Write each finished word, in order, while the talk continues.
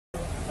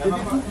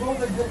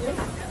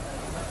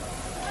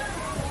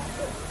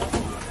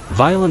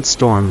Violent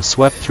storms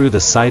swept through the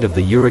site of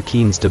the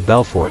Eurockéennes de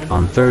Belfort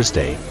on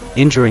Thursday,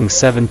 injuring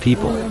 7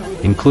 people,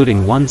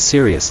 including one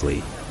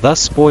seriously, thus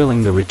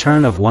spoiling the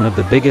return of one of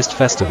the biggest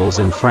festivals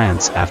in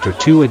France after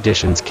 2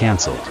 editions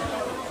cancelled.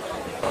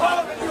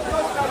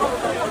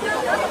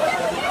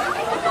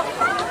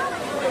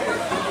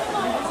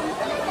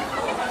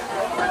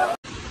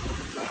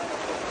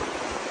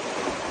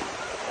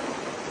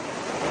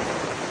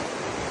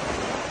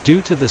 Due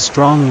to the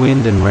strong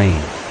wind and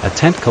rain, a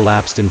tent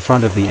collapsed in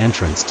front of the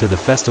entrance to the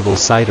festival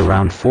site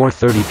around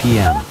 4:30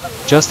 p.m.,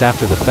 just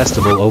after the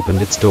festival opened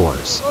its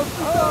doors.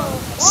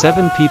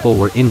 7 people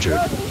were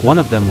injured, one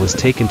of them was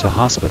taken to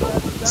hospital,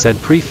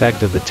 said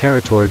Prefect of the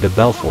Territoire de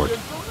Belfort,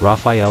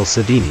 Raphaël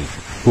Sodini,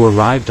 who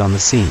arrived on the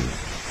scene.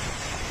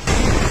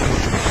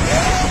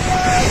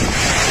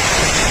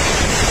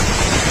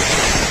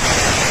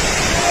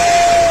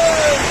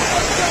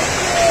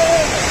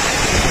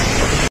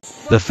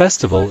 The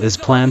festival is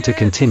planned to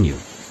continue,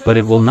 but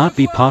it will not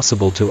be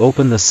possible to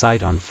open the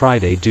site on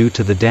Friday due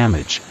to the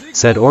damage,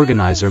 said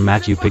organizer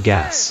Mathieu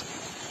Pegas.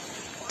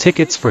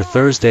 Tickets for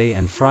Thursday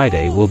and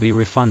Friday will be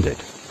refunded.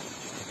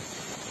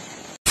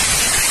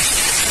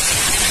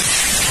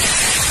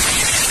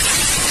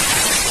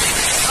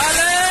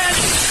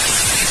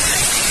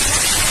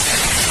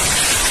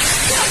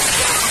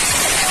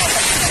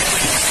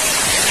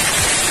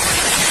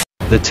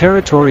 The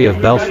Territory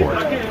of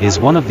Belfort is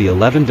one of the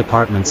 11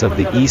 departments of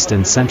the East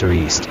and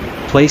Centre-East,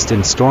 placed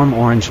in storm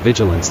orange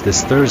vigilance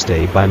this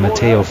Thursday by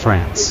Météo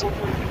France.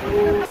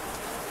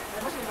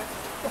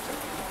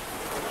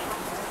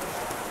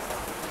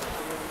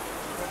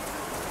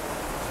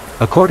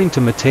 According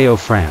to Météo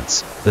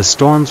France, the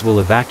storms will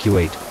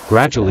evacuate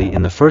gradually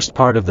in the first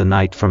part of the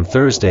night from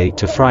Thursday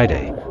to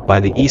Friday by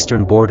the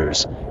eastern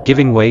borders,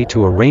 giving way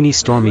to a rainy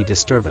stormy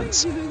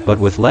disturbance, but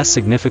with less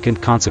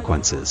significant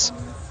consequences.